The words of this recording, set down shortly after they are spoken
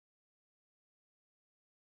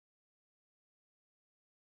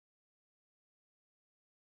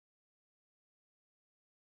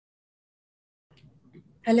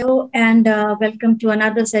Hello and welcome to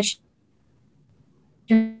another session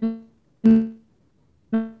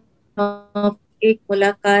of Ek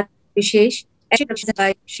Mulakat Vishesh. Actually, the session is presented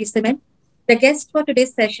by Sri Simen. The guest for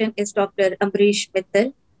today's session is Dr. Ambrish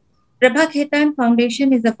Mithal. Prabha Khetan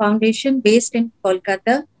Foundation is a foundation based in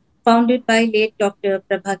Kolkata, founded by late Dr.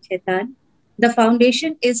 Prabha Khetan. The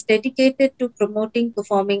foundation is dedicated to promoting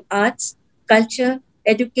performing arts, culture,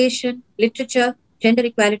 education, literature, gender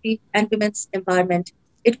equality, and women's empowerment.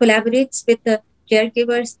 It collaborates with the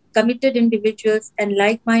caregivers, committed individuals, and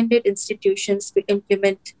like minded institutions to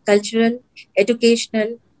implement cultural,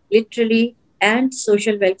 educational, literary, and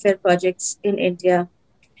social welfare projects in India.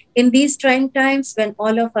 In these trying times, when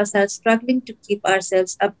all of us are struggling to keep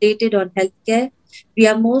ourselves updated on healthcare, we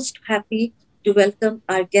are most happy to welcome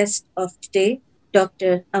our guest of today,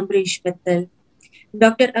 Dr. Ambrish Mithal.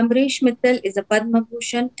 Dr. Ambrish Mithal is a Padma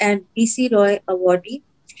Bhushan and PC Roy awardee.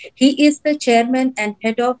 He is the chairman and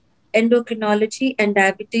head of Endocrinology and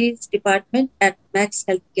Diabetes Department at Max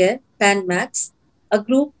Healthcare, PanMax, a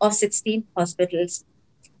group of 16 hospitals.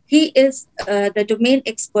 He is the domain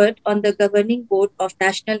expert on the governing board of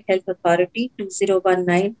National Health Authority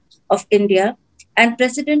 2019 of India and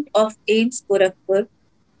president of AIMS Gorakhpur.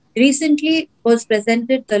 Recently was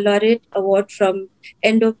presented the Laureate Award from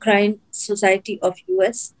Endocrine Society of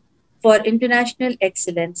US for International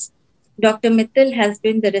Excellence. Dr. Mittal has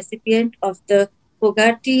been the recipient of the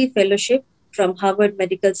Fogarty Fellowship from Harvard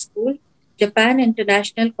Medical School, Japan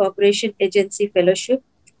International Cooperation Agency Fellowship,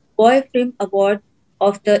 Boy Film Award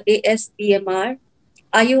of the ASBMR,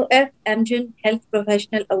 IOF Amgen Health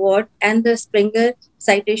Professional Award, and the Springer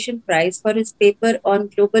Citation Prize for his paper on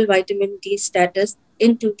global vitamin D status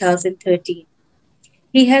in 2013.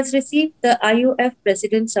 He has received the IOF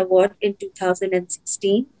President's Award in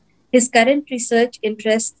 2016. His current research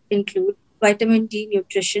interests include vitamin D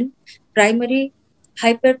nutrition, primary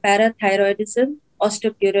hyperparathyroidism,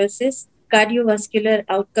 osteoporosis, cardiovascular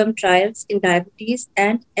outcome trials in diabetes,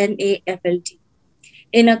 and NAFLD.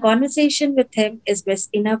 In a conversation with him is Miss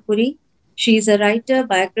Ina Puri. She is a writer,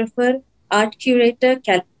 biographer, art curator,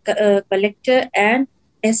 collector, and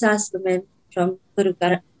SAS woman from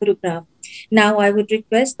Gurugram. Now, I would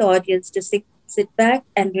request the audience to sit back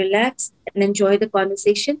and relax and enjoy the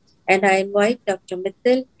conversation. And I invite Dr.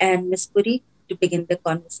 Mittal and Miss Puri to begin the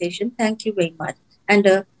conversation. Thank you very much. And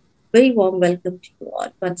a very warm welcome to you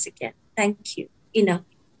all once again. Thank you. Ina.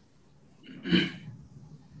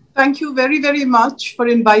 Thank you very, very much for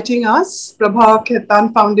inviting us, Prabha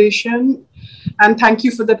Khetan Foundation, and thank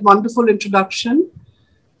you for that wonderful introduction.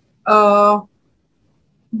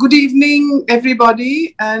 Good evening,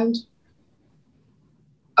 everybody, and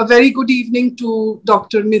a very good evening to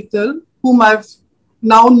Dr. Mithal, whom I've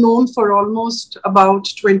now known for almost about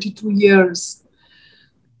 22 years.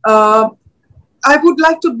 I would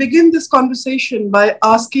like to begin this conversation by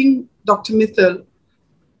asking Dr. Mithal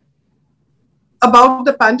about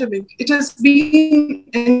the pandemic. It has been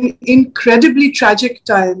an incredibly tragic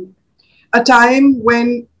time, a time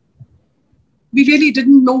when we really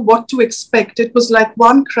didn't know what to expect. It was like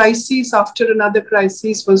one crisis after another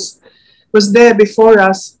crisis was there before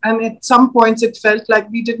us. And at some points it felt like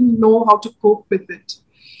we didn't know how to cope with it.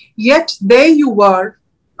 Yet there you were,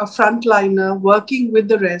 a frontliner working with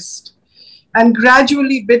the rest. And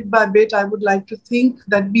gradually, bit by bit, I would like to think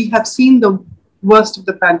that we have seen the worst of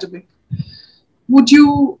the pandemic. Would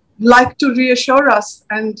you like to reassure us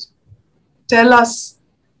and tell us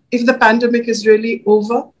if the pandemic is really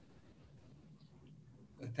over?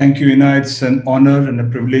 Thank you, Ina. It's an honor and a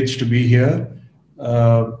privilege to be here.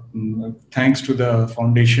 Thanks to the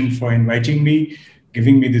foundation for inviting me,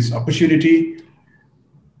 giving me this opportunity.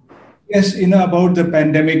 Yes, Ina, about the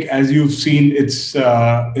pandemic, as you've seen, it's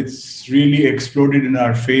really exploded in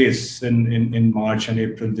our face in March and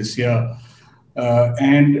April this year.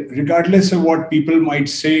 And regardless of what people might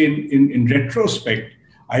say in retrospect,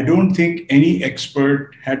 I don't think any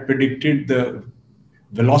expert had predicted the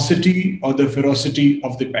velocity or the ferocity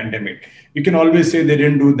of the pandemic. You can always say they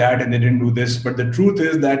didn't do that and they didn't do this, but the truth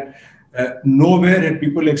is that nowhere had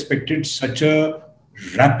people expected such a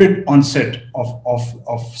rapid onset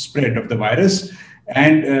of spread of the virus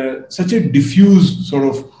and such a diffuse sort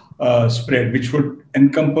of spread, which would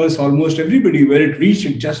encompass almost everybody. Where it reached,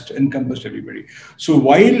 it just encompassed everybody. So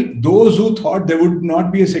while those who thought there would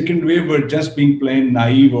not be a second wave were just being plain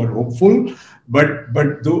naive or hopeful, but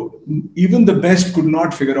though even the best could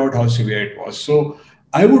not figure out how severe it was. So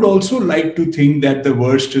I would also like to think that the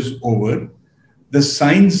worst is over. The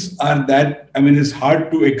signs are that, I mean, it's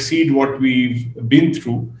hard to exceed what we've been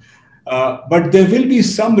through, but there will be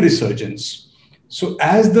some resurgence. So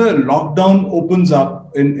as the lockdown opens up,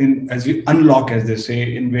 as we unlock, as they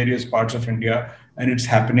say, in various parts of India, and it's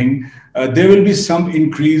happening, there will be some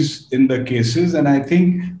increase in the cases. And I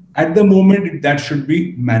think at the moment that should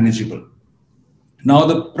be manageable. Now,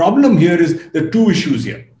 the problem here is the two issues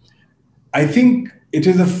here. I think it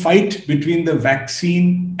is a fight between the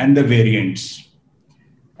vaccine and the variants.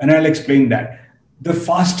 And I'll explain that. The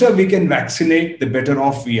faster we can vaccinate, the better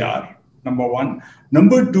off we are, number one.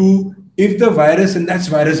 Number two, if the virus, and that's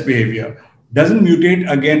virus behavior, doesn't mutate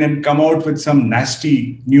again and come out with some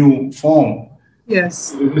nasty new form,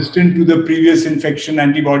 Yes. resistant to the previous infection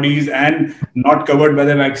antibodies and not covered by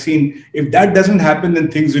the vaccine, if that doesn't happen,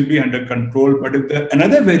 then things will be under control. But if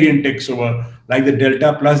another variant takes over, like the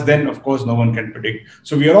Delta plus, then of course no one can predict.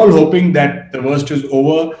 So we are all hoping that the worst is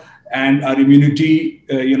over and our immunity,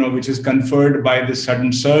 which is conferred by this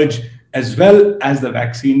sudden surge, as well as the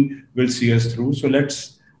vaccine, will see us through. So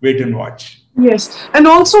let's wait and watch. Yes. And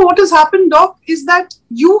also what has happened, Doc, is that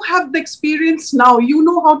you have the experience now. You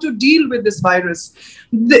know how to deal with this virus.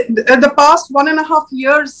 The past 1.5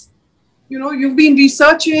 years, you've been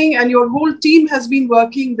researching and your whole team has been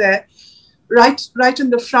working there, right in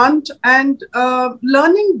the front, and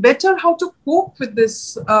learning better how to cope with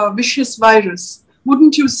this vicious virus,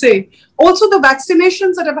 wouldn't you say? Also, the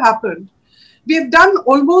vaccinations that have happened. We have done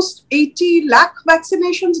almost 80 lakh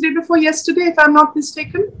vaccinations day before yesterday, if I'm not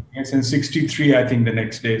mistaken. Yes, and 63, I think, the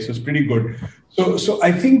next day. So it's pretty good. So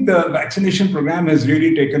I think the vaccination program has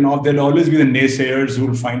really taken off. There'll always be the naysayers who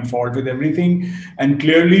will find fault with everything. And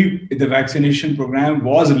clearly, the vaccination program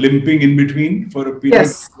was limping in between for a period.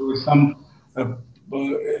 Yes. There was some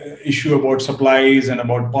issue about supplies and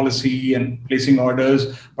about policy and placing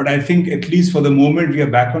orders. But I think at least for the moment, we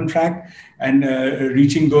are back on track. And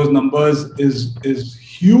reaching those numbers is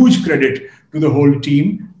huge credit to the whole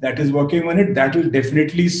team that is working on it. That will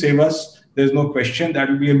definitely save us. There's no question. That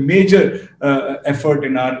will be a major effort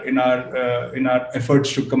in our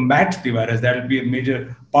efforts to combat the virus. That will be a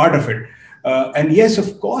major part of it. And yes,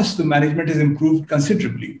 of course, the management has improved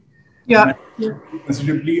considerably. Yeah.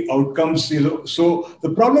 Considerably outcomes. So the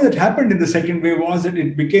problem that happened in the second wave was that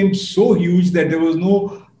it became so huge that there was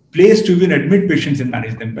no place to even admit patients and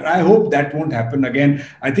manage them. But I hope that won't happen again.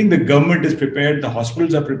 I think the government is prepared, the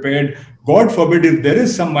hospitals are prepared. God forbid, if there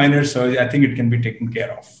is some minor surge, I think it can be taken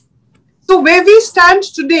care of. So where we stand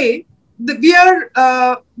today, we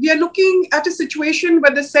are looking at a situation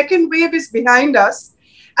where the second wave is behind us,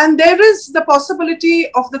 and there is the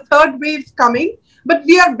possibility of the third wave coming, but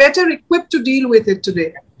we are better equipped to deal with it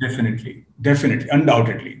today. Definitely,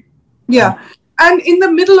 undoubtedly. Yeah. And in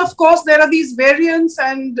the middle, of course, there are these variants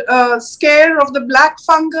and scare of the black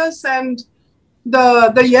fungus and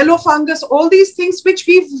the yellow fungus, all these things which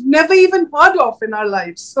we've never even heard of in our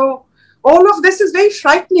lives. So all of this is very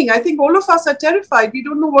frightening. I think all of us are terrified. We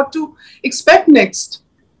don't know what to expect next.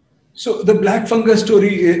 So the black fungus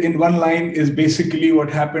story in one line is basically what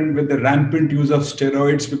happened with the rampant use of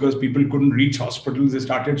steroids, because people couldn't reach hospitals. They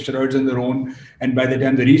started steroids on their own. And by the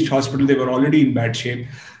time they reached hospital, they were already in bad shape.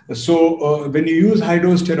 So when you use high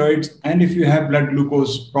dose steroids, and if you have blood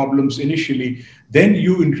glucose problems initially, then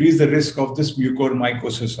you increase the risk of this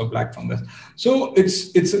mucormycosis or black fungus. So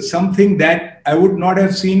it's something that I would not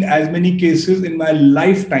have seen as many cases in my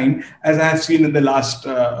lifetime as I have seen in the last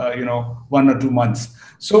 1 or 2 months.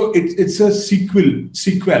 So it's a sequel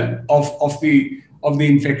of the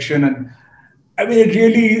infection. And I mean,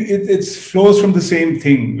 it flows from the same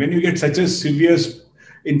thing. When you get such a severe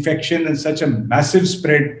infection and such a massive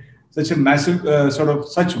spread, such a massive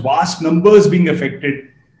such vast numbers being affected,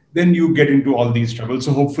 then you get into all these troubles.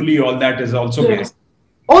 So hopefully all that is also better.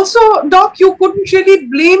 Also, Doc, you couldn't really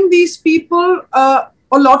blame these people, a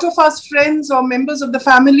lot of us friends or members of the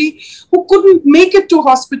family who couldn't make it to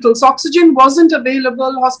hospitals. Oxygen wasn't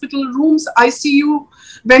available, hospital rooms, ICU,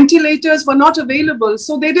 ventilators were not available.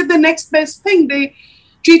 So they did the next best thing. They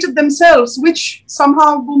treated themselves, which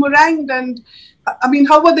somehow boomeranged. And I mean,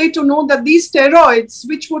 how were they to know that these steroids,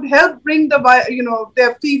 which would help bring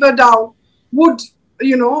their fever down, would,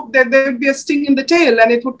 there would be a sting in the tail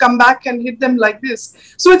and it would come back and hit them like this.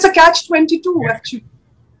 So it's a catch-22, actually.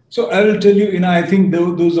 So I will tell you, I think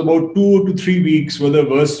those about 2 to 3 weeks were the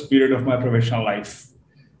worst period of my professional life.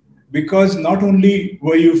 Because not only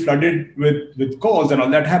were you flooded with calls and all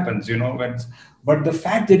that happens, but the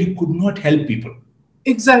fact that you could not help people.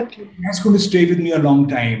 Exactly. That's going to stay with me a long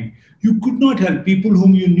time. You could not help people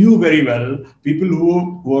whom you knew very well, people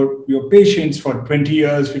who were your patients for 20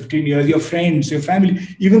 years, 15 years, your friends, your family.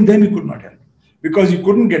 Even then you could not help. Because you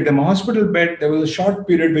couldn't get them a hospital bed. There was a short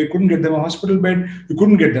period where you couldn't get them a hospital bed. You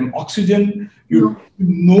couldn't get them oxygen. You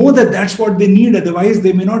know that that's what they need. Otherwise,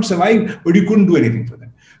 they may not survive, but you couldn't do anything for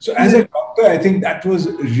them. So as a doctor, I think that was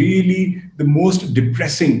really the most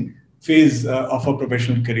depressing phase of a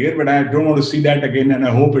professional career. But I don't want to see that again, and I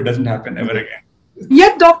hope it doesn't happen ever again.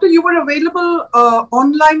 Yet, doctor, you were available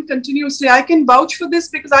online continuously. I can vouch for this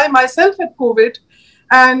because I myself had COVID,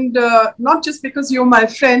 and not just because you're my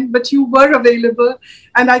friend, but you were available,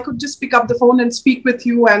 and I could just pick up the phone and speak with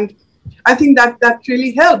you. And I think that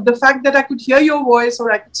really helped. The fact that I could hear your voice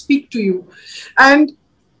or I could speak to you. And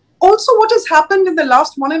also, what has happened in the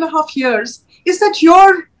last 1.5 years is that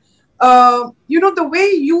the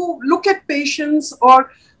way you look at patients,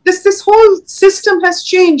 or this whole system has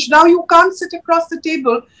changed. Now you can't sit across the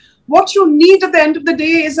table. What you need at the end of the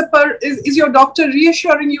day is your doctor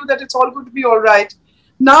reassuring you that it's all going to be all right.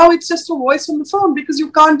 Now it's just a voice on the phone because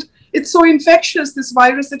you can't. It's so infectious, this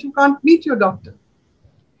virus, that you can't meet your doctor.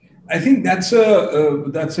 I think that's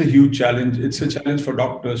a huge challenge. It's a challenge for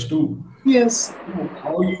doctors too. Yes.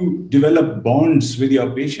 How you develop bonds with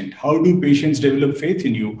your patient. How do patients develop faith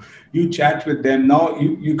in you? You chat with them. Now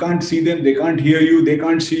you can't see them. They can't hear you. They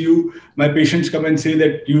can't see you. My patients come and say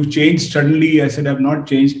that you've changed suddenly. I said, I've not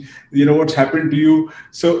changed. What's happened to you?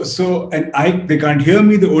 They can't hear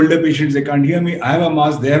me. The older patients, they can't hear me. I have a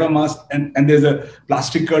mask. They have a mask. And there's a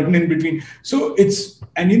plastic curtain in between. So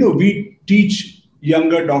we teach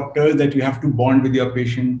younger doctors that you have to bond with your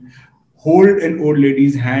patient. Hold an old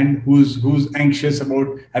lady's hand who's anxious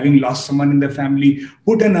about having lost someone in the family.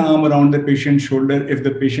 Put an arm around the patient's shoulder if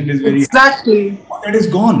the patient is very exactly. That is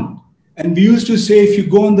gone. And we used to say, if you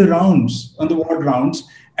go on the ward rounds,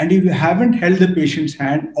 and if you haven't held the patient's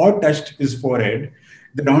hand or touched his forehead,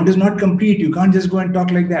 the round is not complete. You can't just go and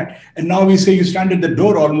talk like that. And now we say you stand at the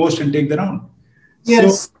door almost and take the round.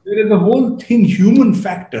 Yes. So there is a whole thing, human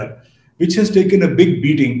factor, which has taken a big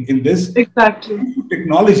beating in this. Exactly.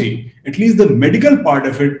 Technology, at least the medical part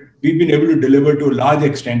of it, we've been able to deliver to a large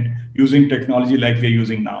extent using technology like we're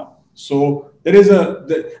using now. So there is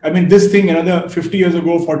this thing another 50 years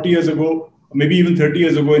ago, 40 years ago, maybe even 30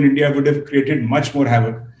 years ago in India would have created much more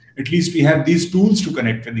havoc. At least we have these tools to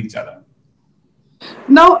connect with each other.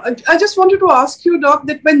 Now, I just wanted to ask you, Doc,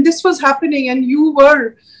 that when this was happening and you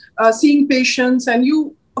were seeing patients, and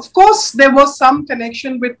of course, there was some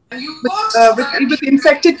connection with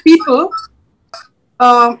infected people.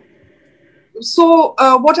 So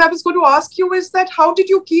what I was going to ask you is that how did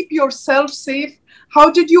you keep yourself safe? How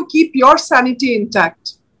did you keep your sanity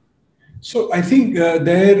intact? So I think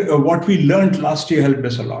what we learned last year helped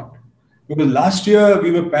us a lot. Because last year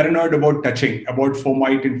we were paranoid about touching, about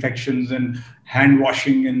fomite infections and hand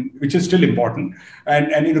washing, and which is still important.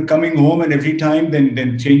 And coming home and every time then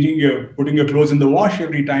putting your clothes in the wash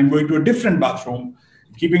every time, going to a different bathroom,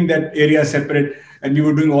 keeping that area separate, and we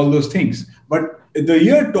were doing all those things. But the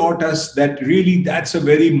year taught us that really that's a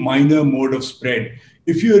very minor mode of spread.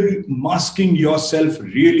 If you're masking yourself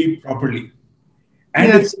really properly, and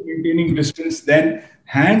yes. if you're maintaining distance, then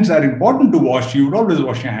hands are important to wash. You would always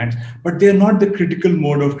wash your hands, but they're not the critical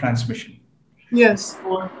mode of transmission. Yes.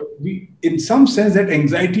 So in some sense, that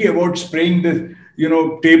anxiety about spraying the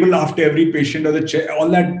table after every patient or the chair, all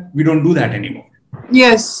that, we don't do that anymore.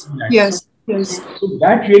 Yes. Yes. Yes. So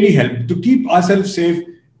that really helped to keep ourselves safe.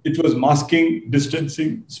 It was masking,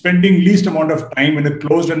 distancing, spending least amount of time in a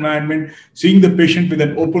closed environment, seeing the patient with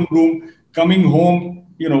an open room, coming home,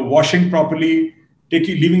 washing properly,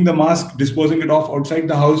 leaving the mask, disposing it off outside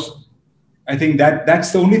the house. I think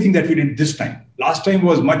that's the only thing that we did this time. Last time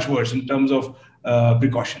was much worse in terms of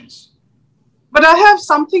precautions. But I have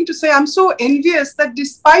something to say. I'm so envious that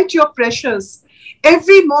despite your pressures,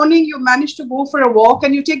 every morning you manage to go for a walk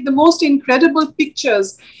and you take the most incredible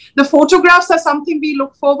pictures. The photographs are something we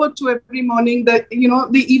look forward to every morning. The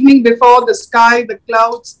evening before, the sky, the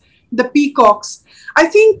clouds, the peacocks. I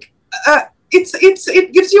think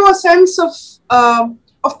it gives you a sense of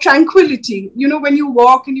tranquility. When you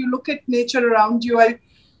walk and you look at nature around you,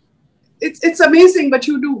 it's amazing, but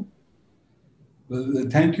you do. Well,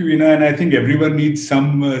 thank you, Ina. And I think everyone needs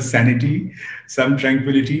some sanity, some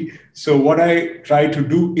tranquility. So what I try to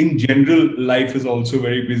do in general, life is also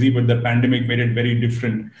very busy, but the pandemic made it very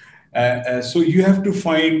different. So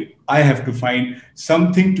I have to find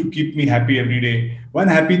something to keep me happy every day. One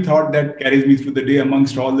happy thought that carries me through the day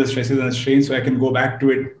amongst all the stresses and strains, so I can go back to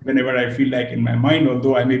it whenever I feel like in my mind,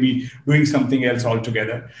 although I may be doing something else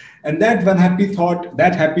altogether. And that happy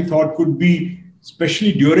thought could be,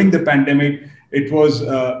 especially during the pandemic, it was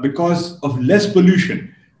because of less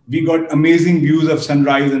pollution. We got amazing views of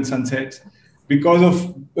sunrise and sunsets because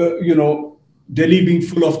of, Delhi being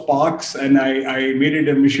full of parks, and I made it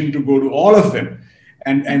a mission to go to all of them.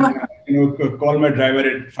 and call my driver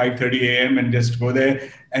at 5:30 a.m. and just go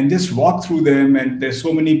there and just walk through them. And there's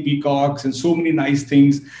so many peacocks and so many nice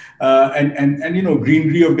things, and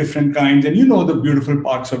greenery of different kinds, and the beautiful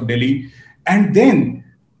parks of Delhi. And then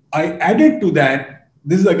I added to that.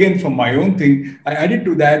 This is again from my own thing. I added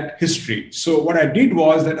to that history. So what I did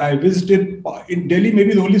was that I visited in Delhi,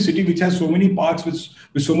 maybe the only city which has so many parks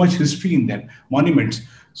with so much history in them, monuments.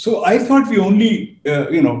 So I thought we only,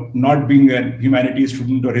 not being a humanities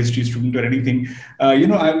student or history student or anything,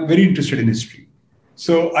 I'm very interested in history.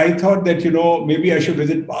 So I thought that, maybe I should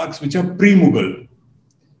visit parks which are pre-Mughal.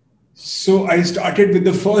 So I started with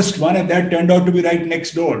the first one, and that turned out to be right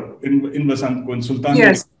next door in Vasant Kund, Sultan.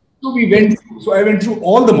 Yes. So I went through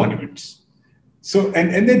all the monuments. So,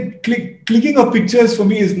 and then clicking of pictures for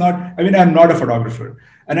me is not, I'm not a photographer,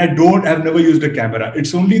 and I've never used a camera.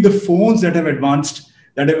 It's only the phones that have advanced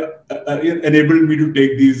that have enabled me to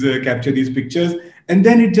take these, capture these pictures. And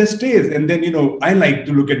then it just stays. And then, I like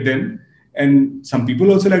to look at them, and some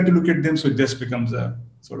people also like to look at them. So it just becomes a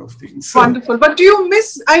sort of thing. So, wonderful. But do you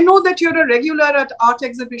miss, I know that you're a regular at art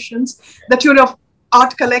exhibitions, that you're an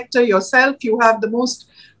art collector yourself. You have the most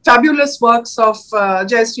fabulous works of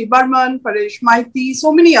Jayashree Burman, Paresh Maiti,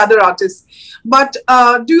 so many other artists. But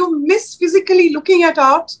do you miss physically looking at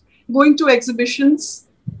art, going to exhibitions?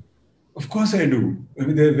 Of course I do.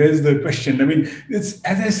 Where's the question? It's,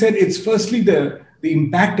 as I said, it's firstly the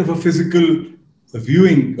impact of a physical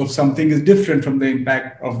viewing of something is different from the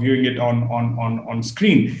impact of viewing it on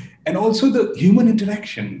screen. And also the human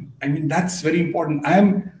interaction. That's very important.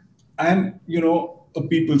 I'm a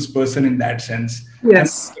people's person in that sense.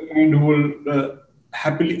 Yes. I'm the kind who will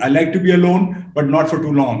happily, I like to be alone, but not for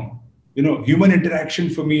too long. Human interaction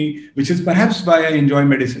for me, which is perhaps why I enjoy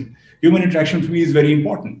medicine. Human interaction for me is very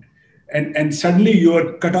important. And suddenly you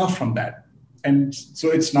are cut off from that. And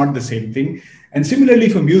so it's not the same thing. And similarly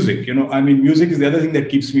for music, music is the other thing that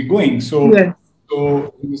keeps me going. So, yes.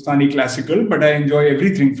 So Hindustani classical, but I enjoy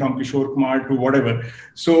everything from Kishore Kumar to whatever.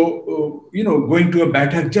 So, going to a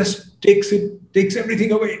batter just takes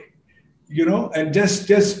everything away, and just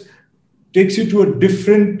takes you to a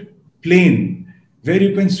different plane where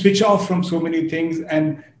you can switch off from so many things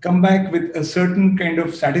and come back with a certain kind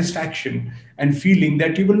of satisfaction and feeling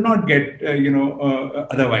that you will not get,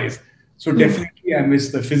 otherwise. So definitely I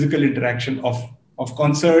miss the physical interaction of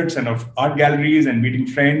concerts and of art galleries and meeting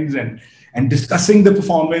friends and discussing the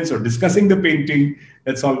performance or discussing the painting.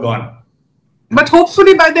 That's all gone. But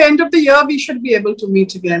hopefully by the end of the year, we should be able to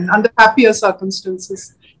meet again under happier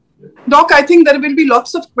circumstances. Doc, I think there will be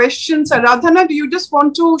lots of questions. Aradhana, do you just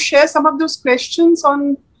want to share some of those questions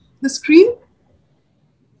on the screen?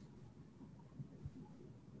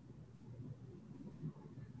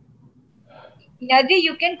 Yadi,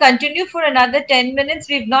 you can continue for another 10 minutes.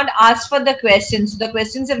 We've not asked for the questions. The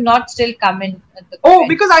questions have not still come in. Oh,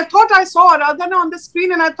 because I thought I saw Aradhana on the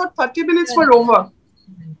screen and I thought 30 minutes were over.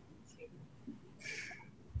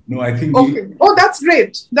 No, I think. Okay. Oh, that's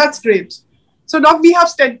great. That's great. So, Doc, we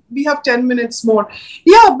have 10 minutes more.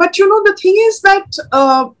 Yeah, but the thing is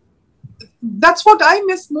that that's what I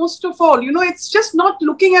miss most of all. It's just not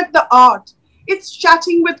looking at the art. It's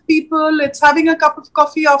chatting with people. It's having a cup of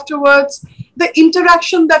coffee afterwards. The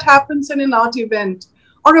interaction that happens in an art event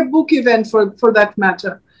or a book event for that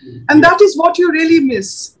matter. And that is what you really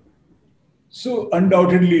miss. So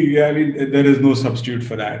undoubtedly, there is no substitute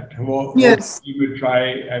for that. Yes. You will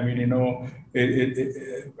try,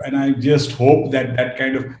 and I just hope that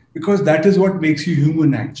kind of, because that is what makes you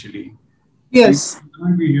human actually. Yes. You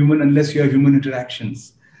can't be human unless you have human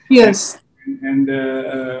interactions. Yes. And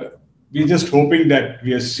we're just hoping that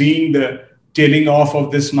we are seeing the tailing off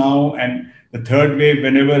of this now, and the third wave,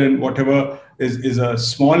 whenever and whatever, is a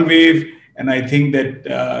small wave. And I think that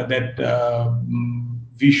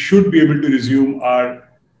we should be able to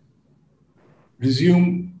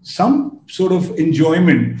resume some sort of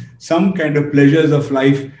enjoyment, some kind of pleasures of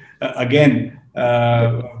life again,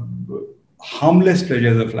 harmless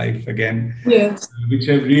pleasures of life again. Yes. Which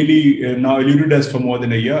have really now eluded us for more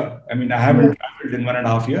than a year. I haven't traveled in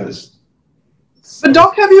 1.5 years. But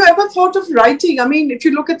Doc, have you ever thought of writing? If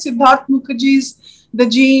you look at Siddharth Mukherjee's The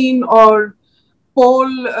Gene or Paul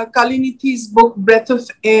Kalinithi's book Breath of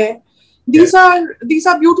Air, these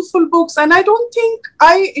are beautiful books, and I don't think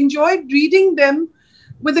I enjoyed reading them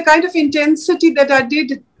with the kind of intensity that I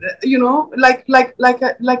did,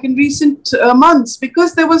 like in recent months,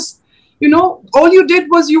 because there was, all you did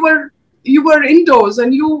was you were indoors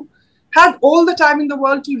and you had all the time in the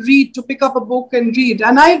world to read, to pick up a book and read.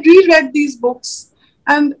 And I reread these books,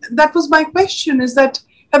 and that was my question: is that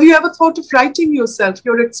have you ever thought of writing yourself,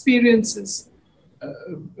 your experiences?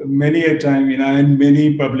 Many a time, and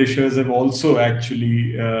many publishers have also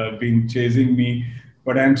actually been chasing me,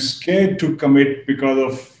 but I'm scared to commit because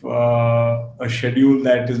of a schedule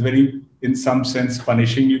that is very, in some sense,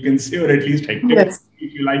 punishing, you can say, or at least hectic, Yes.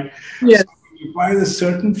 if you like. Yes. So it requires a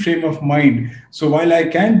certain frame of mind. So while I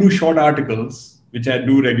can do short articles, which I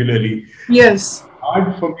do regularly, Yes.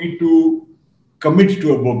 hard for me to commit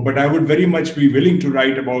to a book, but I would very much be willing to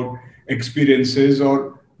write about experiences.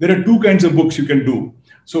 Or there are two kinds of books you can do.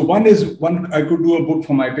 So one I could do a book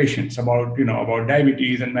for my patients about about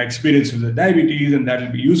diabetes and my experiences with diabetes, and that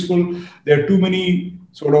will be useful. There are too many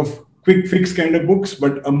sort of quick fix kind of books,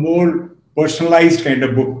 but a more personalized kind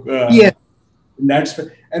of book. Yes.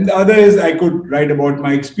 And the other is I could write about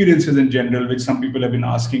my experiences in general, which some people have been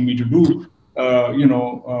asking me to do,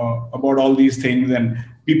 about all these things. And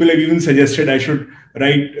people have even suggested I should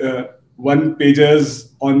write one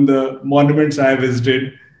pages on the monuments I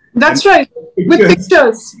visited. And That's right. With pictures.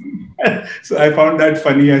 pictures. So I found that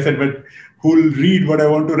funny. I said, but who'll read what I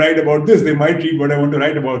want to write about this? They might read what I want to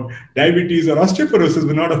write about diabetes or osteoporosis,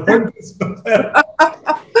 but not about this.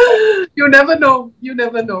 You never know. You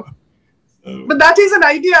never know. But that is an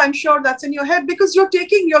idea, I'm sure that's in your head, because you're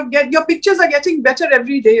taking your pictures are getting better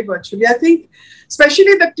every day virtually. I think,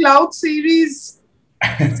 especially the cloud series,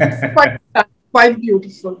 quite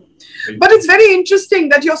beautiful. But it's very interesting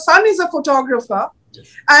that your son is a photographer, Yes.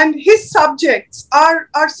 and his subjects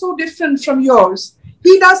are so different from yours.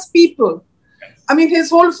 He does people. I mean, his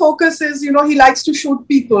whole focus is, he likes to shoot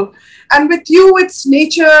people. And with you, it's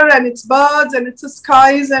nature and it's birds and it's the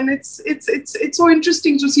skies, and it's so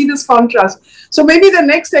interesting to see this contrast. So maybe the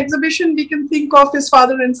next exhibition we can think of is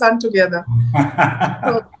father and son together.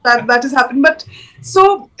 So that has happened. But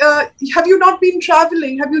so have you not been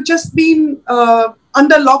traveling? Have you just been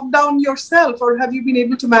under lockdown yourself, or have you been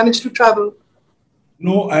able to manage to travel?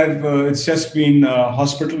 No, it's just been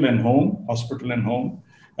hospital and home,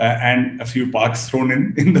 and a few parks thrown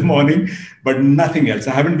in the morning, but nothing else.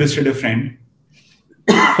 I haven't visited a friend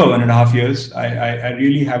for 1.5 years. I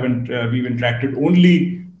really haven't. We've interacted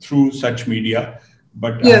only through such media,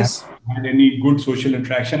 but Yes. I haven't had any good social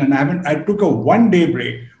interaction. And I took a 1 day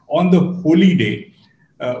break on the holy day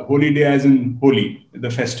as in Holi, the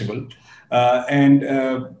festival. And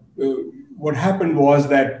what happened was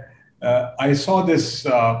that I saw this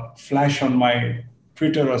flash on my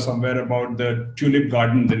Twitter or somewhere about the tulip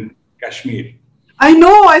gardens in Kashmir. I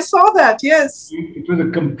know, I saw that, yes. It was a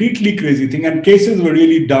completely crazy thing, and cases were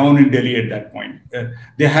really down in Delhi at that point.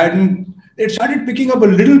 They started picking up a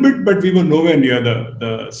little bit, but we were nowhere near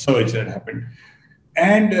the surge that happened.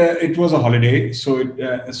 And it was a holiday, so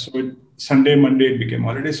Sunday, Monday it became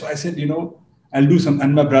holiday. So I said, I'll do some,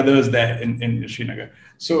 and my brother's there in Srinagar.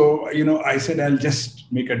 So, I said, I'll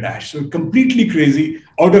just make a dash. So completely crazy,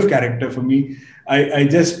 out of character for me. I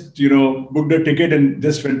just, booked a ticket and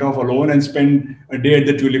just went off alone and spent a day at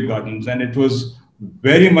the Tulip Gardens. And it was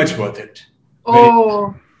very much worth it.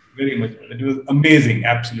 Oh. Very much worth it. It was amazing,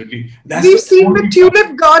 absolutely. We've seen the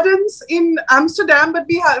Tulip Gardens in Amsterdam, but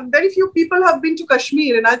very few people have been to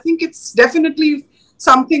Kashmir. And I think it's definitely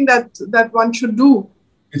something that one should do.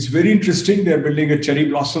 It's very interesting. They're building a cherry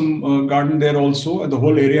blossom garden there also. And the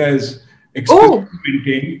whole area is extremely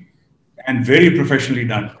maintained and very professionally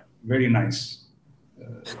done. Very nice.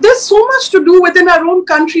 There's so much to do within our own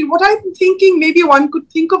country. What I'm thinking maybe one could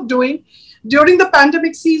think of doing during the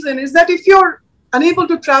pandemic season is that if you're unable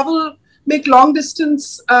to travel, make long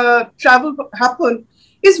distance travel happen,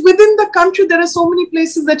 is within the country. There are so many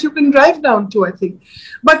places that you can drive down to, I think.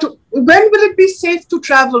 But when will it be safe to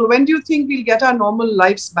travel? When do you think we'll get our normal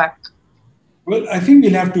lives back? Well, I think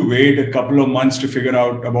we'll have to wait a couple of months to figure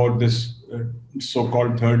out about this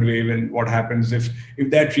so-called third wave and what happens. If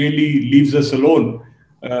that really leaves us alone,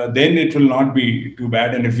 then it will not be too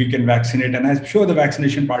bad. And if we can vaccinate, and I'm sure the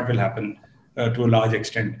vaccination part will happen to a large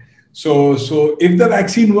extent. So if the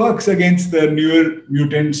vaccine works against the newer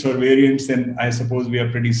mutants or variants, then I suppose we are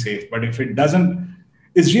pretty safe. But if it doesn't,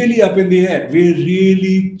 it's really up in the air. We're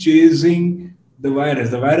really chasing the virus.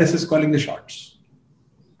 The virus is calling the shots.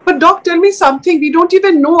 But Doc, tell me something. We don't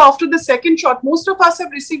even know after the second shot. Lots of us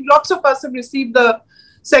have received the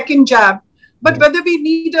second jab. But whether we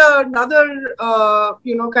need another,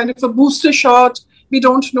 kind of a booster shot, we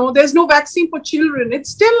don't know. There's no vaccine for children. It's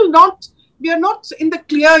still not, we are not in the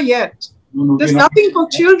clear yet. No, there's nothing for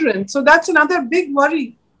children. So that's another big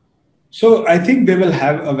worry. So I think they will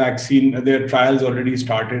have a vaccine. Their trials already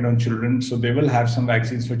started on children. So they will have some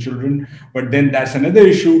vaccines for children. But then that's another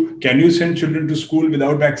issue. Can you send children to school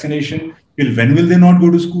without vaccination? Till when will they not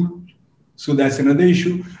go to school? So that's another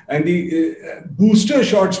issue. And the booster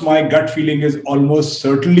shots, my gut feeling is almost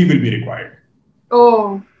certainly will be required.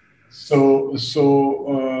 Oh. So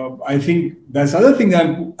I think that's other thing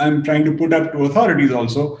I'm trying to put up to authorities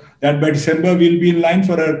also, that by December we'll be in line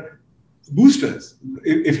for our boosters.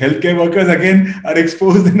 If healthcare workers again are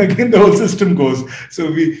exposed, then again the whole system goes.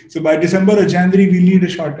 So by December or January we'll need a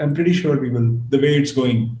shot. I'm pretty sure we will, the way it's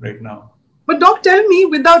going right now. But Doc, tell me,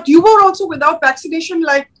 you were also without vaccination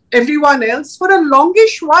like everyone else for a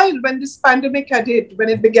longish while when this pandemic had hit, when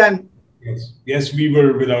it began. Yes, we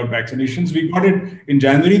were without vaccinations. We got it in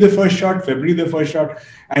January, the first shot, February, the first shot.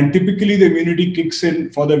 And typically the immunity kicks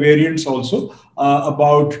in for the variants also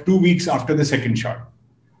about 2 weeks after the second shot.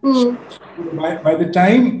 So by the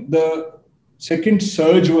time the second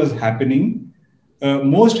surge was happening,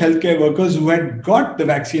 most healthcare workers who had got the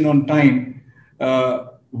vaccine on time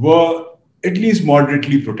were at least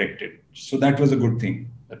moderately protected. So that was a good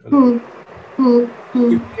thing. If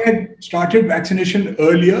we had started vaccination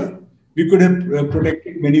earlier, we could have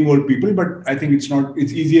protected many more people, but I think it's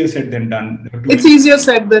easier said than done. It's easier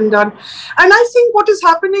said than done. And I think what is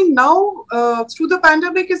happening now through the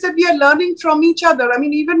pandemic is that we are learning from each other. I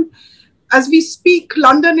mean, even as we speak,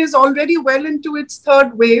 London is already well into its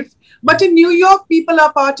third wave. But in New York, people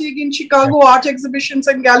are partying. In Chicago, art exhibitions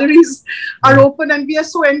and galleries are open. And we are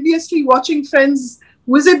so enviously watching friends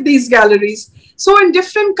visit these galleries. So in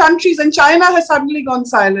different countries, and China has suddenly gone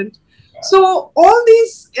silent. So all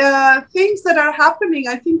these things that are happening,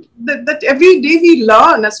 I think that every day we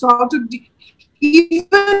learn as to how to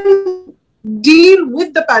even deal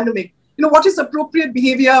with the pandemic. You know, what is appropriate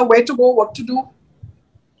behavior, where to go, what to do.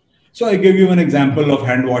 So I gave you an example of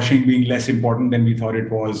hand washing being less important than we thought it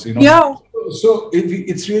was. You know. Yeah. So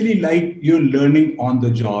it's really like you're learning on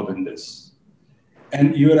the job in this.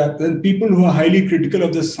 And people who are highly critical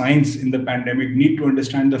of the science in the pandemic need to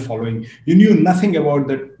understand the following. You knew nothing about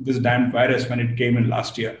this damn virus when it came in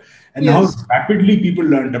last year. And how rapidly people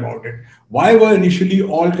learned about it. Why were initially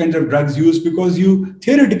all kinds of drugs used? Because you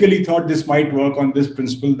theoretically thought this might work on this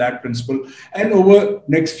principle, that principle. And over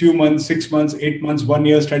next few months, 6 months, 8 months, 1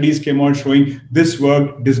 year, studies came out showing this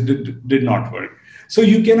worked, this did not work. So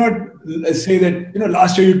you cannot say that,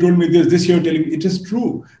 last year you told me this year you're telling me. It is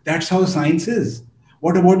true. That's how science is.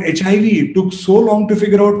 What about HIV? It took so long to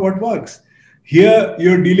figure out what works. Here,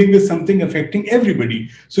 you're dealing with something affecting everybody.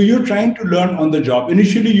 So you're trying to learn on the job.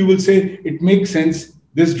 Initially, you will say, it makes sense.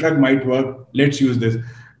 This drug might work. Let's use this.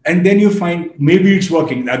 And then you find maybe it's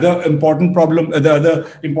working. The other important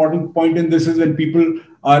point in this is when people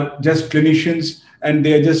are just clinicians and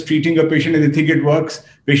they're just treating a patient and they think it works.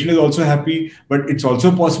 Patient is also happy, but it's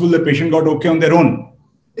also possible the patient got okay on their own.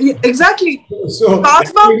 Yeah, exactly. So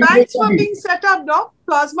plasma banks were being set up, Doc.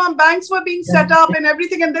 Plasma banks were being set up and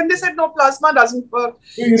everything. And then they said, no, plasma doesn't work.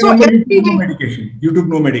 You took no medication. You took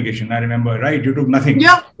no medication. I remember, right? You took nothing.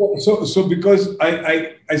 Yeah. So because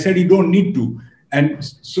I said you don't need to. And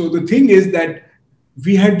so the thing is that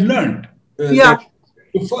we had learned. That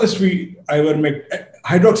first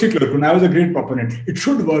hydroxychloroquine, I was a great proponent. It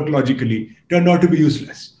should work logically. Turned out to be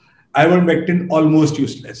useless. Ivermectin, almost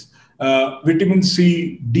useless. Vitamin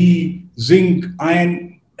C, D, zinc,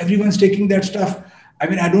 iron, everyone's taking that stuff. I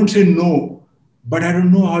mean, I don't say no, but I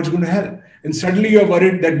don't know how it's going to help. And suddenly you're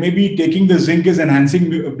worried that maybe taking the zinc is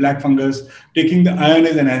enhancing black fungus, taking the iron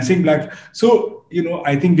is enhancing black. So,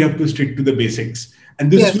 I think we have to stick to the basics. And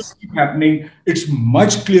this will keep happening. It's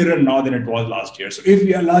much clearer now than it was last year. So if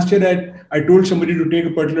last year I told somebody to take a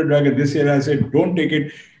particular drug and this year I said, don't take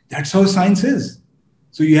it. That's how science is.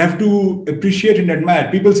 So you have to appreciate and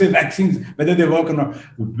admire. People say vaccines, whether they work or not.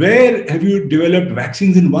 Where have you developed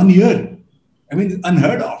vaccines in 1 year? I mean,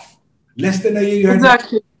 unheard of. Less than a year.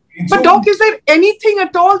 Exactly. But Doc, is there anything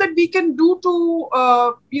at all that we can do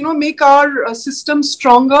to, make our system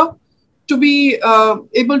stronger to be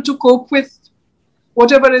able to cope with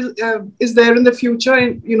whatever is there in the future,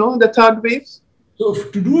 the third wave? So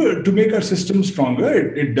to make our system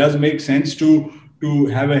stronger, it does make sense to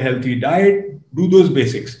have a healthy diet, do those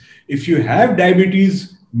basics. If you have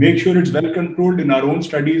diabetes, make sure it's well controlled. In our own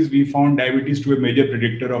studies, we found diabetes to be a major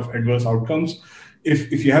predictor of adverse outcomes.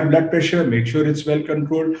 If you have blood pressure, make sure it's well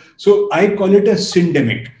controlled. So I call it a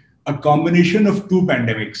syndemic, a combination of two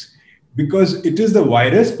pandemics, because it is the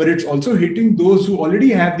virus, but it's also hitting those who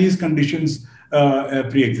already have these conditions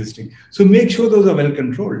pre-existing. So make sure those are well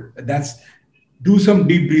controlled. Do some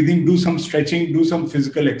deep breathing, do some stretching, do some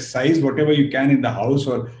physical exercise, whatever you can in the house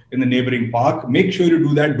or in the neighboring park. Make sure you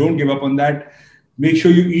do that. Don't give up on that. Make sure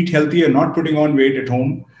you eat healthy. You're not putting on weight at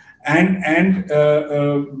home. And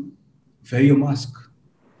wear your mask.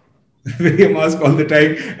 Wear your mask all the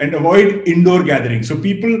time and avoid indoor gatherings. So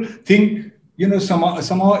people think,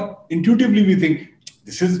 somehow intuitively we think,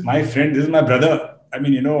 this is my friend, this is my brother. I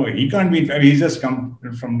mean, he can't be. I mean, he's just come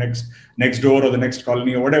from next door or the next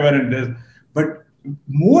colony or whatever, but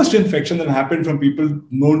most infections have happened from people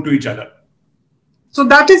known to each other. So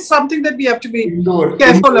that is something that we have to be Indoor,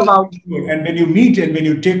 careful about. And when you meet and when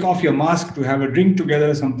you take off your mask to have a drink together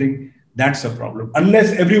or something, that's a problem.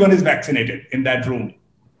 Unless everyone is vaccinated in that room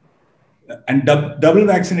and double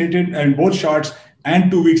vaccinated and both shots and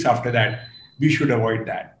 2 weeks after that, we should avoid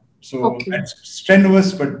that. So that's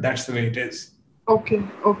strenuous, but that's the way it is. Okay.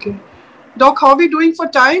 Doc, how are we doing for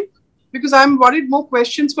time? Because I'm worried more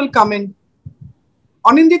questions will come in.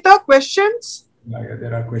 Anindita, questions? Yeah,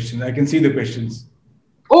 there are questions. I can see the questions.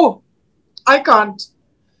 Oh, I can't.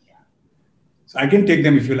 So I can take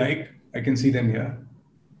them if you like. I can see them here.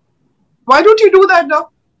 Why don't you do that,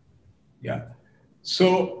 Doc? Yeah.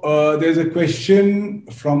 So there's a question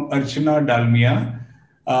from Archana Dalmia.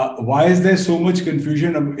 Why is there so much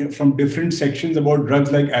confusion from different sections about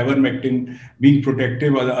drugs like ivermectin being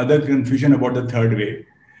protective, or the other confusion about the third wave?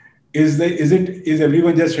 Is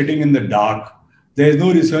everyone just sitting in the dark? There is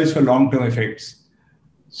no research for long-term effects.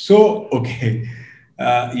 So, okay.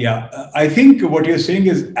 I think what you're saying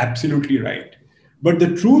is absolutely right. But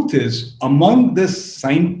the truth is, among the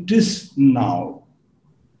scientists now,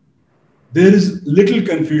 there is little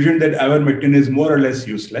confusion that ivermectin is more or less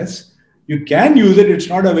useless. You can use it. It's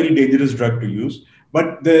not a very dangerous drug to use.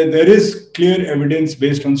 But there is clear evidence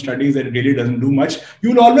based on studies that it really doesn't do much.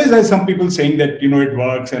 You'll always have some people saying that, it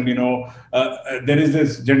works. And, there is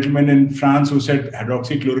this gentleman in France who said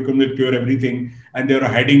hydroxychloroquine will cure everything. And they are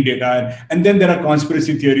hiding data. And then there are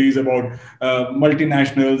conspiracy theories about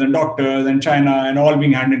multinationals and doctors and China and all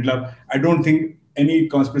being hand in glove. I don't think any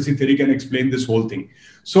conspiracy theory can explain this whole thing.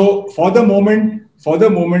 So for the moment,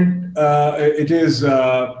 it is...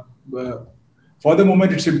 for the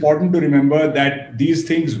moment, it's important to remember that these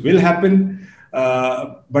things will happen.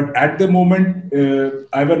 But at the moment,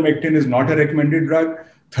 ivermectin is not a recommended drug.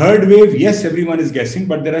 Third wave, yes, everyone is guessing,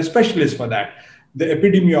 but there are specialists for that. The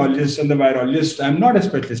epidemiologists and the virologists, I'm not a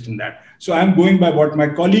specialist in that. So I'm going by what my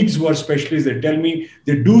colleagues who are specialists, they tell me.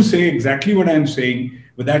 They do say exactly what I'm saying,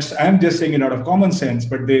 but I'm just saying it out of common sense.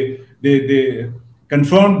 But they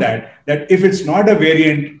confirmed that if it's not a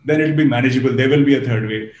variant, then it'll be manageable. There will be a third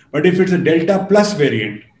wave. But if it's a Delta plus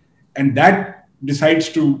variant, and that decides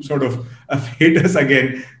to sort of hit us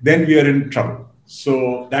again, then we are in trouble.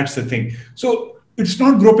 So that's the thing. So it's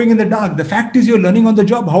not groping in the dark. The fact is, you're learning on the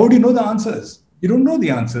job. How do you know the answers? You don't know the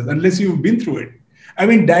answers unless you've been through it. I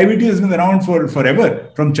mean, diabetes has been around for forever.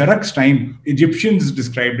 From Charak's time, Egyptians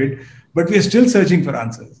described it, but we're still searching for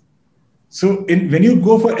answers. So when you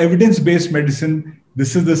go for evidence-based medicine,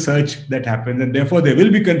 this is the search that happens, and therefore there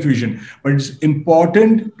will be confusion. But it's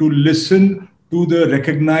important to listen to the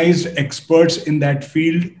recognized experts in that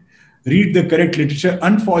field, read the correct literature.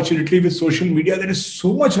 Unfortunately, with social media, there is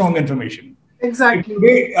so much wrong information. Exactly.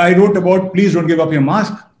 Today, I wrote about please don't give up your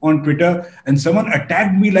mask on Twitter, and someone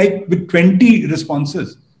attacked me with 20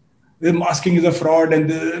 responses. The masking is a fraud and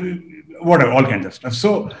whatever, all kinds of stuff.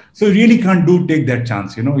 So really can't take that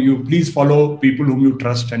chance. You please follow people whom you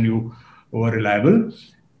trust and who are reliable.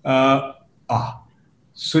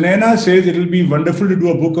 Sunaina says it will be wonderful to do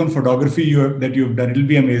a book on photography that you've done. It'll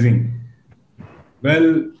be amazing.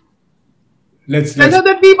 Well, let's know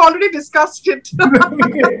that we've already discussed it.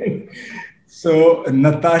 So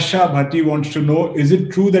Natasha Bhatti wants to know, is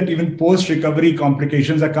it true that even post-recovery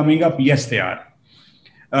complications are coming up? Yes, they are.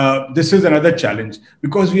 This is another challenge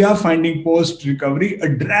because we are finding post-recovery a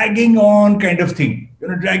dragging on kind of thing,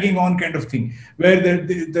 where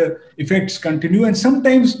the effects continue. And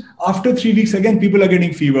sometimes after 3 weeks, again, people are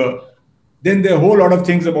getting fever. Then there are a whole lot of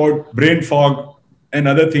things about brain fog and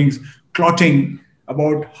other things, clotting,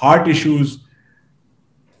 about heart issues.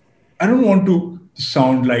 I don't want to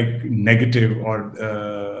sound like negative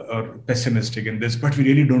or pessimistic in this, but we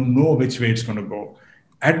really don't know which way it's going to go.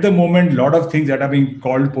 At the moment, a lot of things that are being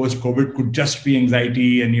called post-COVID could just be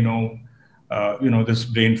anxiety and, this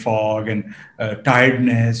brain fog and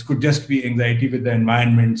tiredness, could just be anxiety with the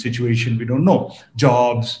environment situation. We don't know.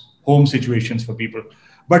 Jobs, home situations for people.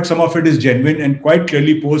 But some of it is genuine, and quite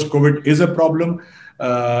clearly post-COVID is a problem.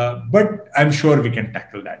 But I'm sure we can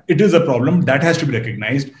tackle that. It is a problem that has to be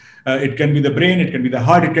recognized. It can be the brain, it can be the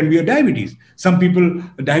heart, it can be your diabetes. Some people,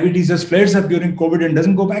 diabetes just flares up during COVID and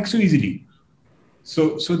doesn't go back so easily.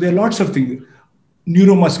 So there are lots of things,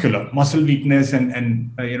 neuromuscular, muscle weakness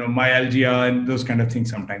and myalgia and those kind of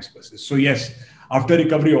things sometimes persist. So yes, after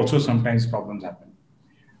recovery also sometimes problems happen.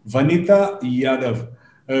 Vanita Yadav,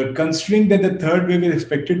 considering that the third wave is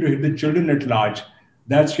expected to hit the children at large,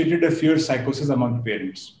 that's created a fear psychosis among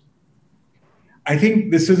parents. I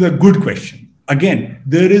think this is a good question. Again,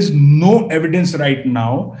 there is no evidence right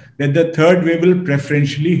now that the third wave will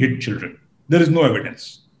preferentially hit children. There is no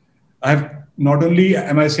evidence. I've not only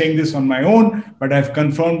am I saying this on my own, but I've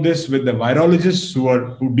confirmed this with the virologists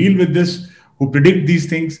who deal with this, who predict these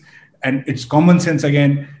things, and it's common sense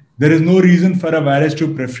again. There is no reason for a virus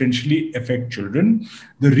to preferentially affect children.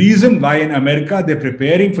 The reason why in America they're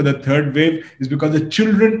preparing for the third wave is because the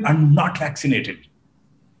children are not vaccinated.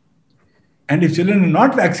 And if children are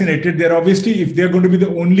not vaccinated, they're obviously, if they're going to be the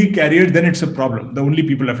only carriers, then it's a problem, the only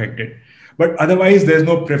people affected. But otherwise, there's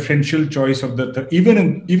no preferential choice of the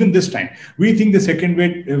even this time. We think the second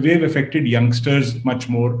wave affected youngsters much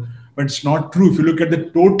more, but it's not true. If you look at the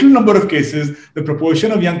total number of cases, the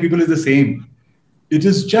proportion of young people is the same. It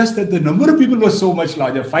is just that the number of people was so much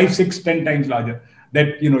larger, 5, 6, 10 times larger,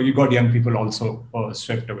 that you got young people also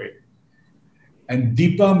swept away. And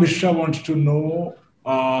Deepa Mishra wants to know,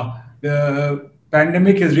 the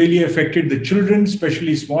pandemic has really affected the children,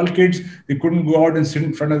 especially small kids. They couldn't go out and sit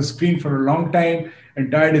in front of the screen for a long time, and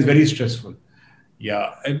diet is very stressful.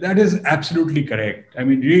 Yeah, that is absolutely correct. I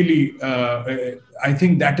mean, really, I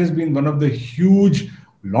think that has been one of the huge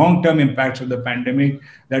long-term impacts of the pandemic,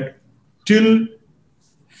 that till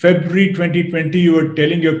February 2020, you were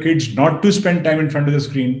telling your kids not to spend time in front of the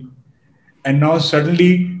screen. And now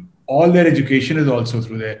suddenly all their education is also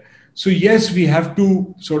through there. So yes, we have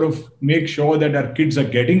to sort of make sure that our kids are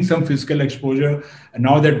getting some physical exposure. And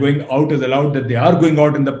now that going out is allowed, that they are going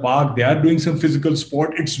out in the park, they are doing some physical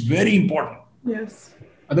sport. It's very important. Yes.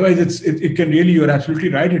 Otherwise, it can really, you're absolutely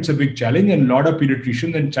right. It's a big challenge, and a lot of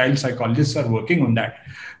pediatricians and child psychologists are working on that.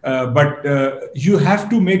 But you have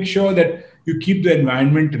to make sure that you keep the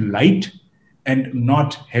environment light and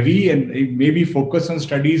not heavy, and maybe focus on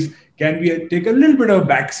studies can take a little bit of a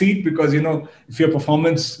backseat, because if you're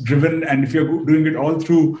performance driven and if you're doing it all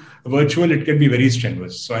through virtual, it can be very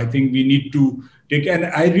strenuous. So I think we need to take, and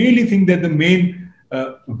I really think that the main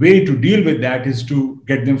way to deal with that is to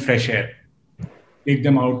get them fresh air. Take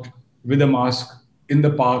them out with a mask in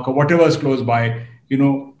the park or whatever is close by,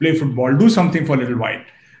 play football, do something for a little while.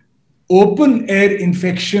 Open air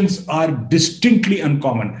infections are distinctly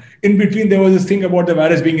uncommon. In between, there was this thing about the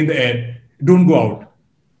virus being in the air. Don't go out.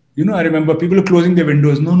 I remember people are closing their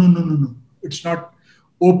windows. No. It's not.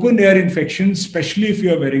 Open air infections, especially if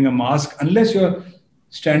you're wearing a mask, unless you're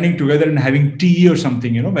standing together and having tea or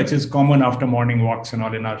something, which is common after morning walks and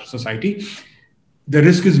all in our society, the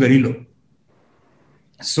risk is very low.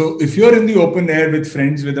 So if you're in the open air with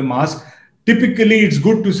friends with a mask, typically it's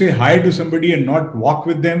good to say hi to somebody and not walk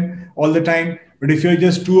with them all the time. But if you're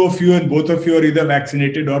just two of you and both of you are either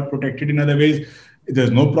vaccinated or protected in other ways,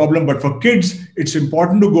 there's no problem. But for kids, it's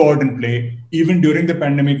important to go out and play. Even during the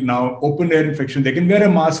pandemic now, open air infection, they can wear a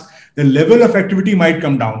mask. The level of activity might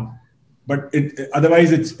come down, but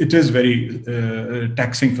otherwise it is very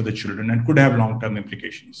taxing for the children and could have long-term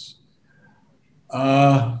implications.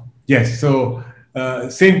 Yes, so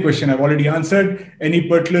same question I've already answered. Any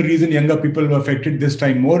particular reason younger people were affected this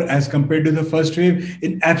time more as compared to the first wave?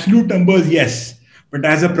 In absolute numbers, yes. But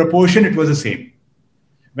as a proportion, it was the same.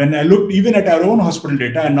 When I looked even at our own hospital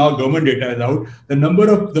data, and now government data is out,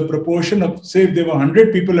 the proportion of, say, if there were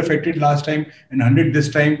 100 people affected last time and 100 this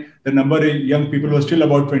time, the number of young people was still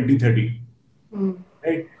about 20, 30.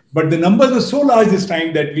 Right? But the numbers were so large this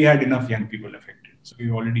time that we had enough young people affected. So we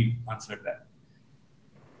already answered that.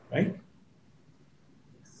 Right?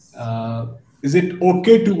 Is it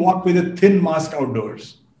okay to walk with a thin mask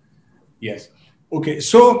outdoors? Yes. Okay.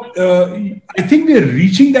 So I think we're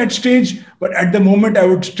reaching that stage, but at the moment I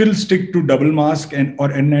would still stick to double mask or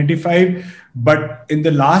N95. But in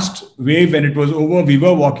the last wave, when it was over, we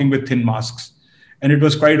were walking with thin masks and it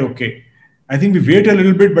was quite okay. I think we wait a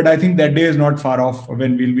little bit, but I think that day is not far off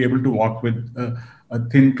when we'll be able to walk with a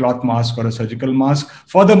thin cloth mask or a surgical mask.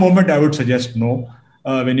 For the moment, I would suggest no.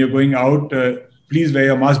 When you're going out, please wear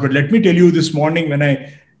your mask. But let me tell you, this morning when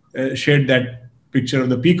I shared that picture of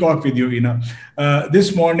the peacock with you,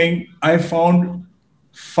 this morning I found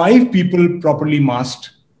 5 people properly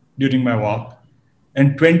masked during my walk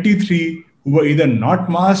and 23 who were either not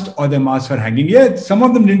masked or their masks were hanging. Yeah, some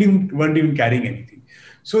of them weren't even carrying anything.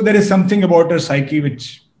 So there is something about our psyche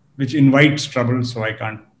which invites trouble. So I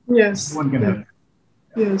can't. Yes. One can help.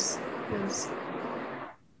 Yes.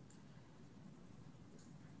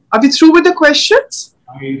 Are we through with the questions?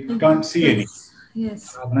 I can't see any.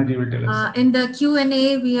 Yes. Bhavnaji will tell us. In the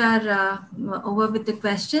Q&A, we are over with the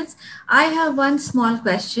questions. I have one small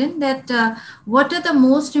question that what are the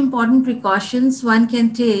most important precautions one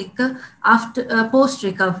can take after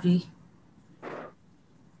post-recovery?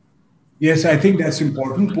 Yes, I think that's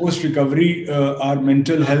important. Post recovery, our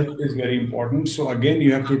mental health is very important. So, again,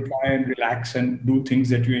 you have to try and relax and do things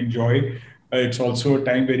that you enjoy. It's also a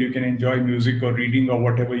time where you can enjoy music or reading or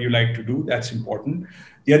whatever you like to do. That's important.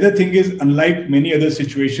 The other thing is, unlike many other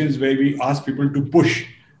situations where we ask people to push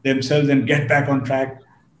themselves and get back on track,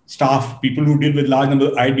 staff, people who deal with large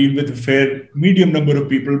number, I deal with a fair medium number of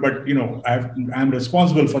people, but I'm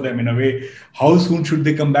responsible for them in a way. How soon should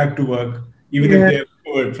they come back to work, even if Yeah. they have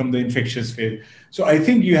recovered from the infectious phase? So I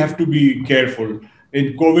think you have to be careful.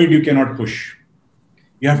 In COVID, you cannot push.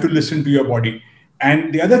 You have to listen to your body.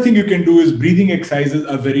 And the other thing you can do is breathing exercises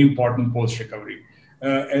are very important post recovery.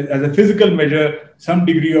 As a physical measure, some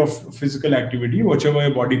degree of physical activity, whichever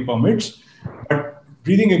your body permits. But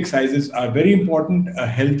breathing exercises are very important. A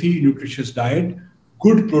healthy, nutritious diet,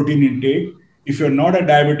 good protein intake. If you're not a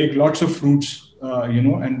diabetic, lots of fruits,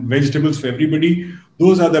 and vegetables for everybody.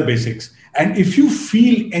 Those are the basics. And if you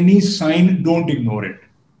feel any sign, don't ignore it.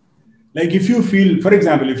 Like if you feel, for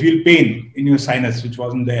example, if you feel pain in your sinus, which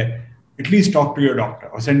wasn't there, at least talk to your doctor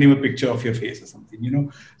or send him a picture of your face or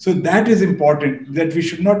something. So that is important, that we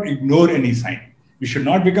should not ignore any sign. We should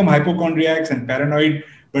not become hypochondriacs and paranoid,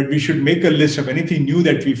 but we should make a list of anything new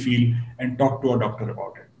that we feel and talk to our doctor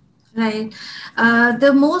about it. Right.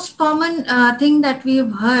 The most common thing that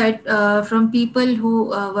we've heard from people who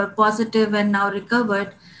were positive and now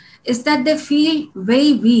recovered is that they feel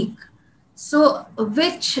very weak. So,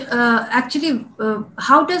 which actually,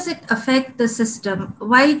 how does it affect the system?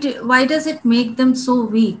 Why does it make them so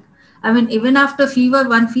weak? I mean, even after fever,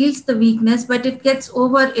 one feels the weakness, but it gets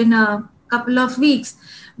over in a couple of weeks.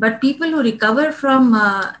 But people who recover from,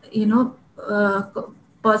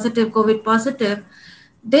 positive, COVID positive,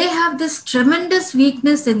 they have this tremendous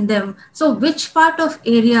weakness in them. So, which part of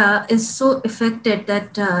area is so affected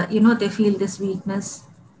that, they feel this weakness?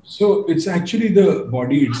 So it's actually the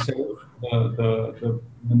body itself, the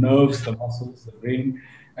nerves, the muscles, the brain.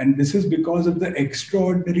 And this is because of the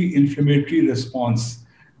extraordinary inflammatory response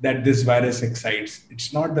that this virus excites.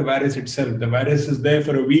 It's not the virus itself. The virus is there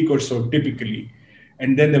for a week or so typically.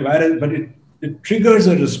 And then the virus, but it triggers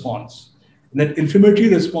a response. And that inflammatory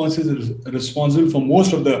response is responsible for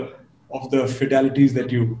most of the fatalities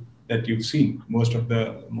that you've seen, most of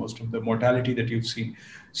the mortality that you've seen.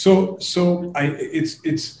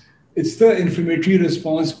 It's the inflammatory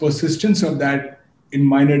response, persistence of that in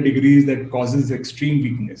minor degrees that causes extreme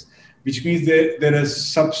weakness, which means there are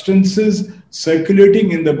substances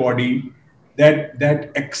circulating in the body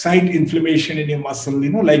that excite inflammation in your muscle,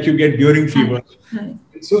 like you get during fever. Right.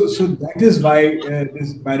 So that is why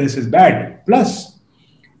this virus is bad. Plus,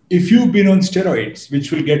 if you've been on steroids,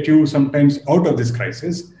 which will get you sometimes out of this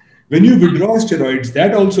crisis, when you withdraw steroids,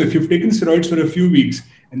 that also, if you've taken steroids for a few weeks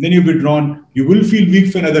and then you've withdrawn, you will feel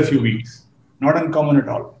weak for another few weeks. Not uncommon at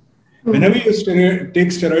all. Whenever you take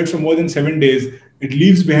steroids for more than 7 days, it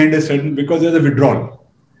leaves behind a certain, because there's a withdrawal.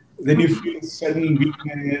 Then you feel a sudden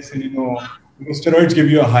weakness, and because steroids give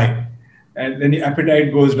you a high. And then your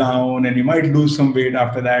appetite goes down and you might lose some weight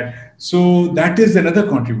after that. So that is another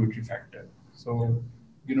contributory factor. So,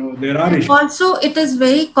 there are issues. Also, it is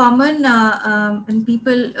very common in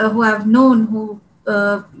people who have known who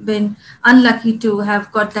been unlucky to have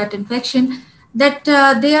got that infection, that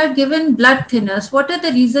they are given blood thinners. What are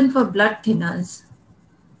the reason for blood thinners?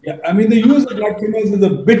 Yeah, I mean, the use of blood thinners is a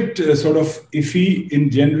bit sort of iffy in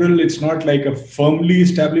general. It's not like a firmly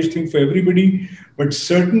established thing for everybody, but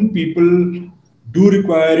certain people do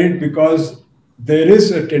require it because there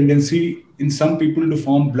is a tendency in some people to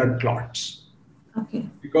form blood clots. Okay.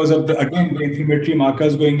 Because of the inflammatory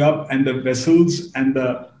markers going up and the vessels and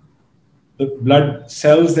the blood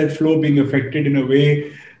cells that flow being affected in a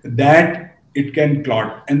way that it can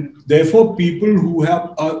clot. And therefore, people who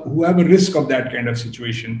have a risk of that kind of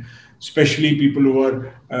situation, especially people who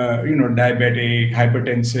are diabetic,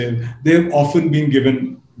 hypertensive, they have often been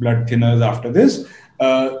given blood thinners after this,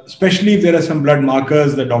 especially if there are some blood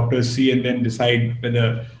markers the doctors see and then decide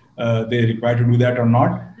whether they're required to do that or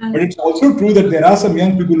not. But it's also true that there are some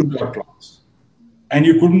young people who got clots. And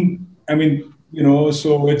you couldn't,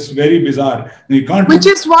 so it's very bizarre. You can't. Which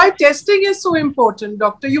is why testing is so important,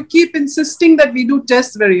 doctor. You keep insisting that we do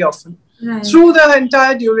tests very often through the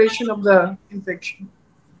entire duration of the infection.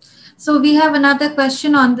 So we have another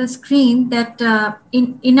question on the screen that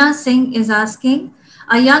Ina Singh is asking.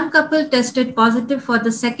 A young couple tested positive for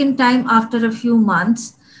the second time after a few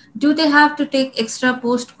months. Do they have to take extra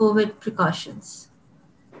post-COVID precautions?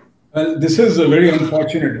 Well, this is very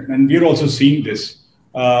unfortunate, and we're also seeing this.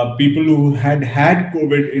 People who had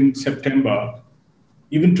COVID in September,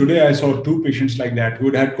 even today I saw 2 patients like that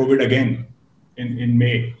who had COVID again in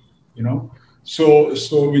May,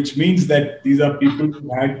 So which means that these are people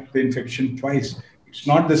who had the infection twice. It's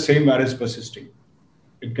not the same virus persisting.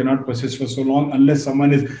 It cannot persist for so long unless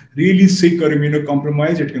someone is really sick or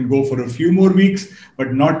immunocompromised. It can go for a few more weeks,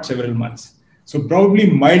 but not several months. So probably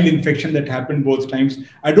mild infection that happened both times.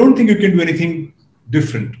 I don't think you can do anything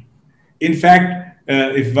different. In fact,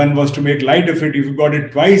 if one was to make light of it, if you got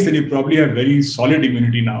it twice, then you probably have very solid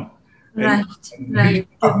immunity now. Right, And right.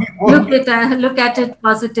 Look at it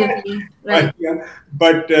positively. Right.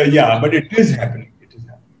 but it is happening. It is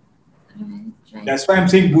happening. Right. That's why I'm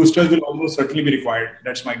saying boosters will almost certainly be required.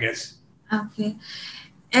 That's my guess. Okay.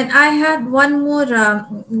 And I had one more,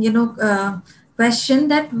 question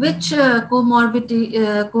that which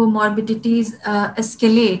comorbidities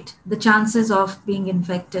escalate the chances of being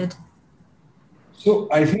infected? So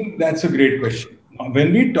I think that's a great question. Now,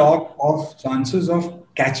 when we talk of chances of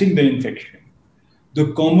catching the infection,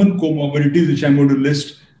 the common comorbidities which I'm going to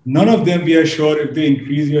list, none of them we are sure if they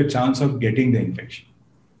increase your chance of getting the infection.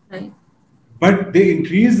 Right. But they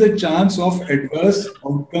increase the chance of adverse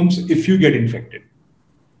outcomes if you get infected.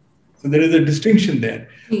 So there is a distinction there.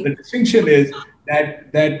 The distinction is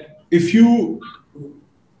that if you,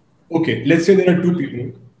 okay, let's say there are two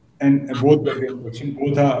people and both get the infection,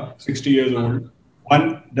 both are 60 years old.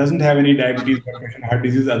 One doesn't have any diabetes, blood pressure, heart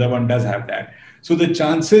disease, the other one does have that. So the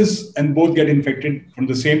chances, and both get infected from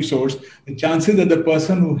the same source, the chances that the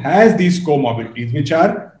person who has these comorbidities, which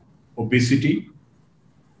are obesity,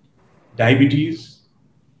 diabetes,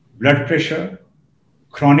 blood pressure,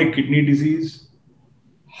 chronic kidney disease,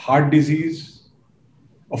 heart disease,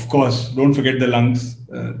 of course, don't forget the lungs.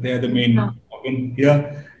 They are the main organ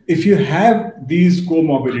here. If you have these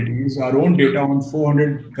comorbidities, our own data on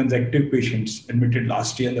 400 consecutive patients admitted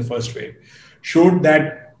last year in the first wave showed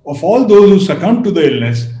that of all those who succumbed to the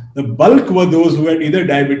illness, the bulk were those who had either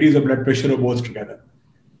diabetes or blood pressure or both together,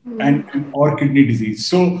 and or kidney disease.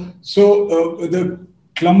 So the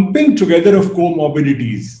clumping together of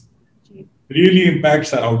comorbidities really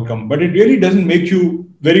impacts our outcome, but it really doesn't make you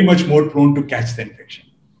very much more prone to catch the infection.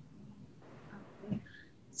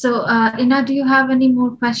 So, Ina, do you have any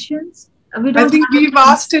more questions? I think we've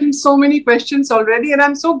asked him so many questions already, and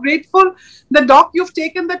I'm so grateful that Doc, you've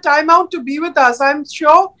taken the time out to be with us. I'm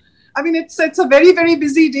sure, I mean, it's a very, very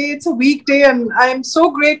busy day. It's a weekday, and I'm so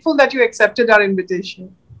grateful that you accepted our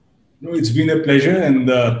invitation. No, it's been a pleasure, and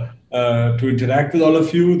to interact with all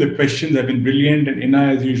of you. The questions have been brilliant, and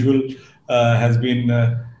Ina, as usual, has been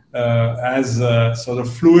as sort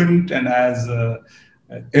of fluent and as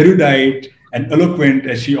erudite and eloquent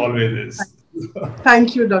as she always is.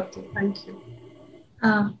 Thank you, Doctor. Thank you.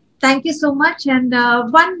 Thank you so much. And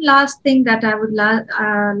one last thing that I would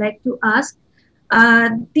like to ask,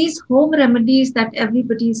 these home remedies that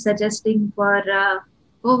everybody is suggesting for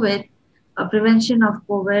COVID, prevention of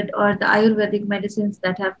COVID, or the Ayurvedic medicines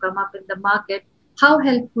that have come up in the market, how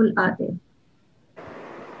helpful are they?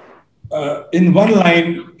 In one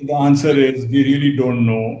line, the answer is we really don't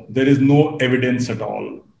know. There is no evidence at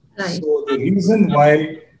all. Right. So the reason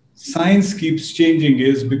why science keeps changing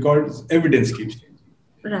is because evidence keeps changing.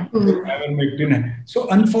 Right. So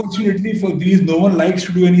unfortunately for these, no one likes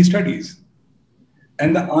to do any studies.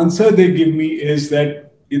 And the answer they give me is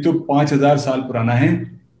that ये तो 5000 साल पुराना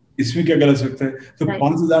है, इसमें क्या गलत सकता है? तो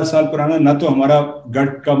 5000 साल पुराना ना तो हमारा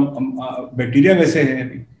गट का बैक्टीरिया वैसे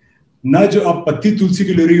है, ना जो आप पत्ती तुलसी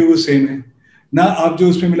की ले रही हो वो सेम है, ना आप जो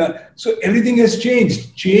उसमें मिला. So everything has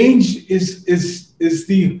changed. Change is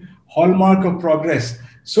the hallmark of progress.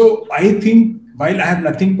 So I think, while I have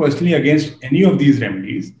nothing personally against any of these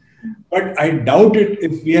remedies, but I doubt it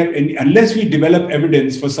if we have any, unless we develop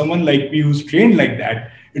evidence for someone like me who's trained like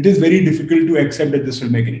that, it is very difficult to accept that this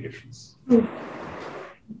will make any difference.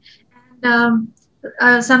 And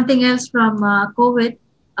something else from COVID,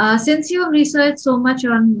 since you have researched so much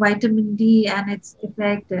on vitamin D and its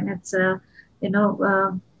effect and its,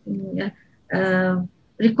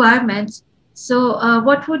 requirements, so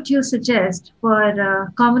what would you suggest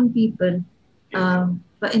for common people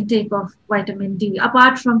for intake of vitamin D,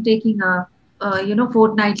 apart from taking a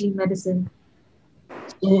fortnightly medicine?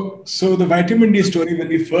 So the vitamin D story, when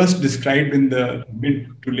we first described in the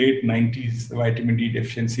mid to late 90s, the vitamin D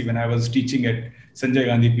deficiency, when I was teaching at Sanjay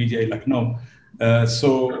Gandhi PGI Lucknow,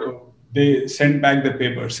 so they sent back the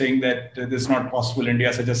paper saying that this is not possible. India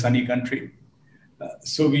is such a sunny country.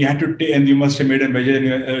 So we had to take, and you must have made a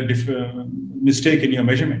mistake in your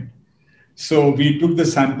measurement. So we took the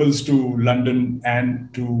samples to London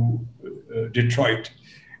and to Detroit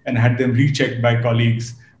and had them rechecked by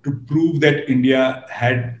colleagues to prove that India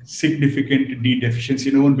had significant D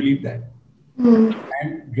deficiency. No one believed that. And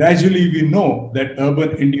gradually we know that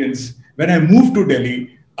urban Indians, when I moved to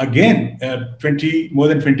Delhi, again, 20, more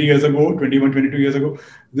than 20 years ago, 21, 22 years ago,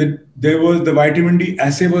 that there was the vitamin D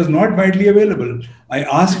assay was not widely available. I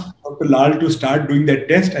asked Dr. Lal to start doing that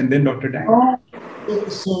test, and then Dr. Dang.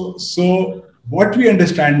 So what we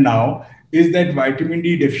understand now is that vitamin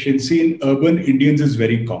D deficiency in urban Indians is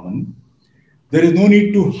very common. There is no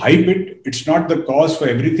need to hype it. It's not the cause for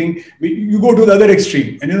everything. You go to the other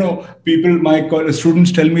extreme. And people, my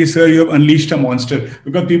students tell me, sir, you have unleashed a monster,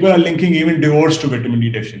 because people are linking even divorce to vitamin D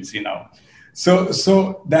deficiency now.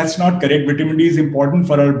 So that's not correct. Vitamin D is important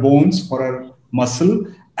for our bones, for our muscle,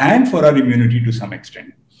 and for our immunity to some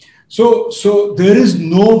extent. So there is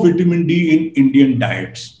no vitamin D in Indian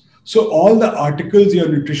diets. So all the articles your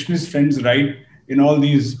nutritionist friends write in all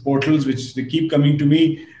these portals, which they keep coming to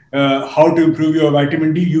me, how to improve your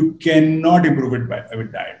vitamin D, you cannot improve it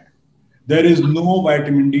with diet. There is no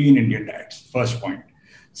vitamin D in Indian diets, first point.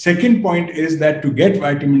 Second point is that to get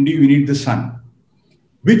vitamin D, you need the sun.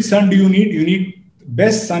 Which sun do you need? You need,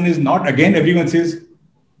 best sun is not, again, everyone says,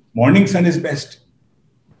 morning sun is best.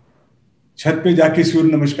 छत पे जाके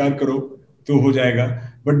सूर्य नमस्कार करो तो हो जाएगा.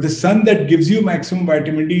 But the sun that gives you maximum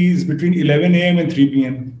vitamin D is between 11 a.m. and 3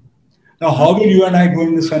 p.m. Now, how will you and I go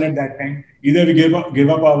in the sun at that time? Either we give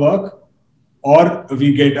up our work, or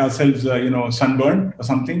we get ourselves, sunburned or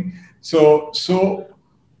something. So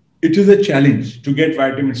it is a challenge to get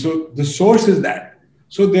vitamin. So the source is that.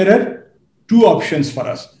 So there are two options for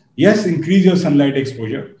us. Yes, increase your sunlight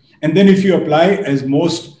exposure. And then if you apply, as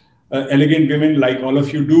most elegant women like all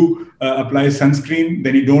of you do, apply sunscreen,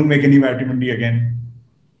 then you don't make any vitamin D again.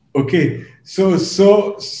 Okay, so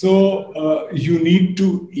you need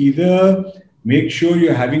to either make sure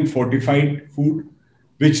you're having fortified food,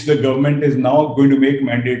 which the government is now going to make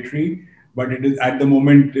mandatory, but it is at the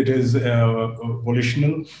moment it is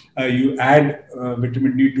volitional. You add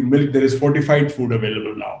vitamin D to milk. There is fortified food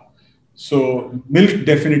available now. So milk,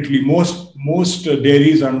 definitely, most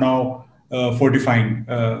dairies are now fortifying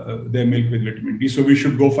their milk with vitamin D. So we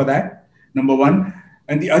should go for that, number one.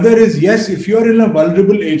 And the other is, yes, if you're in a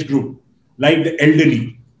vulnerable age group, like the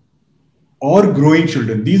elderly or growing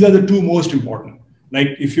children, these are the two most important. Like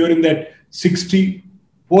if you're in that 60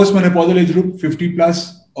 postmenopausal age group, 50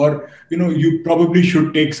 plus, or, you probably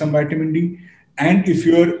should take some vitamin D. And if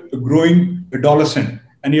you're a growing adolescent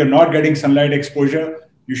and you're not getting sunlight exposure,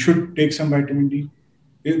 you should take some vitamin D.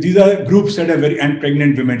 These are groups that are and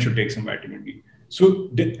pregnant women should take some vitamin D. So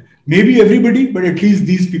maybe everybody, but at least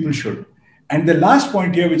these people should. And the last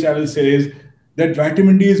point here, which I will say, is that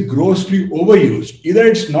vitamin D is grossly overused. Either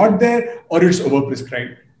it's not there or it's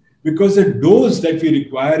overprescribed, because the dose that we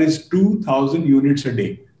require is 2,000 units a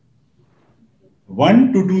day.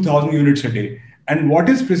 1 to 2,000 units a day. And what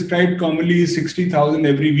is prescribed commonly is 60,000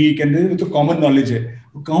 every week. And this is common knowledge.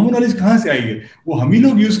 Common knowledge कहाँ से आई है? वो हम ही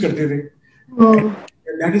लोग use करते थे.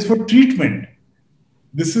 That is for treatment.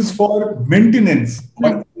 This is for maintenance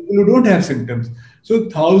for people who don't have symptoms. So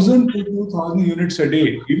 1,000 to 2,000 units a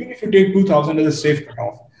day, even if you take 2,000 as a safe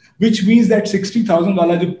cutoff, which means that 60,000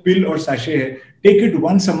 जो pill or sachet hai, take it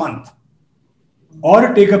once a month.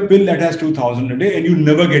 Or take a pill that has 2,000 a day and you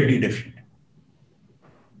never get D deficient.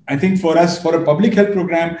 I think for us, for a public health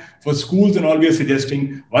program, for schools and all, we are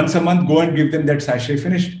suggesting once a month, go and give them that sachet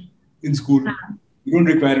finished in school. You don't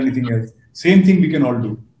require anything else. Same thing we can all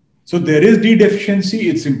do. So there is D deficiency.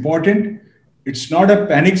 It's important. It's not a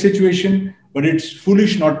panic situation, but it's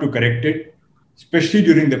foolish not to correct it, especially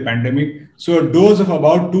during the pandemic. So a dose of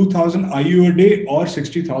about 2,000 IU a day or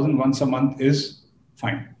 60,000 once a month is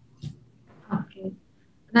fine. Okay.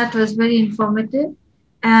 That was very informative.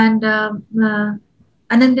 And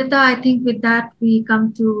Anandita, I think with that, we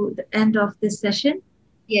come to the end of this session.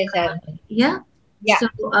 Yes, yeah. Yeah.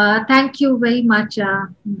 So thank you very much,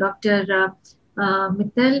 Dr.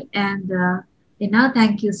 Mithal and Ina.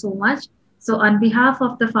 Thank you so much. So on behalf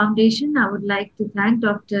of the foundation, I would like to thank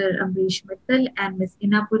Dr. Ambrish Mithal and Ms.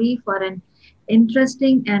 Inapuri for an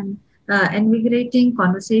interesting and invigorating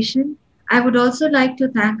conversation. I would also like to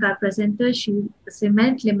thank our presenter,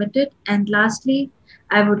 Cement Limited. And lastly,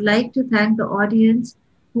 I would like to thank the audience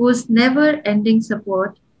whose never-ending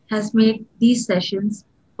support has made these sessions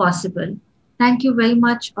possible. Thank you very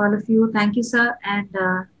much, all of you. Thank you, sir, and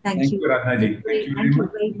thank you. Radhaji. Thank you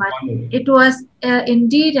very much. It was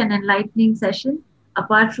indeed an enlightening session.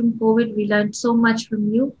 Apart from COVID, we learned so much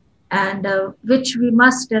from you, and which we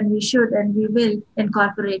must and we should and we will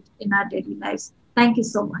incorporate in our daily lives. Thank you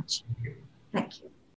so much. Thank you.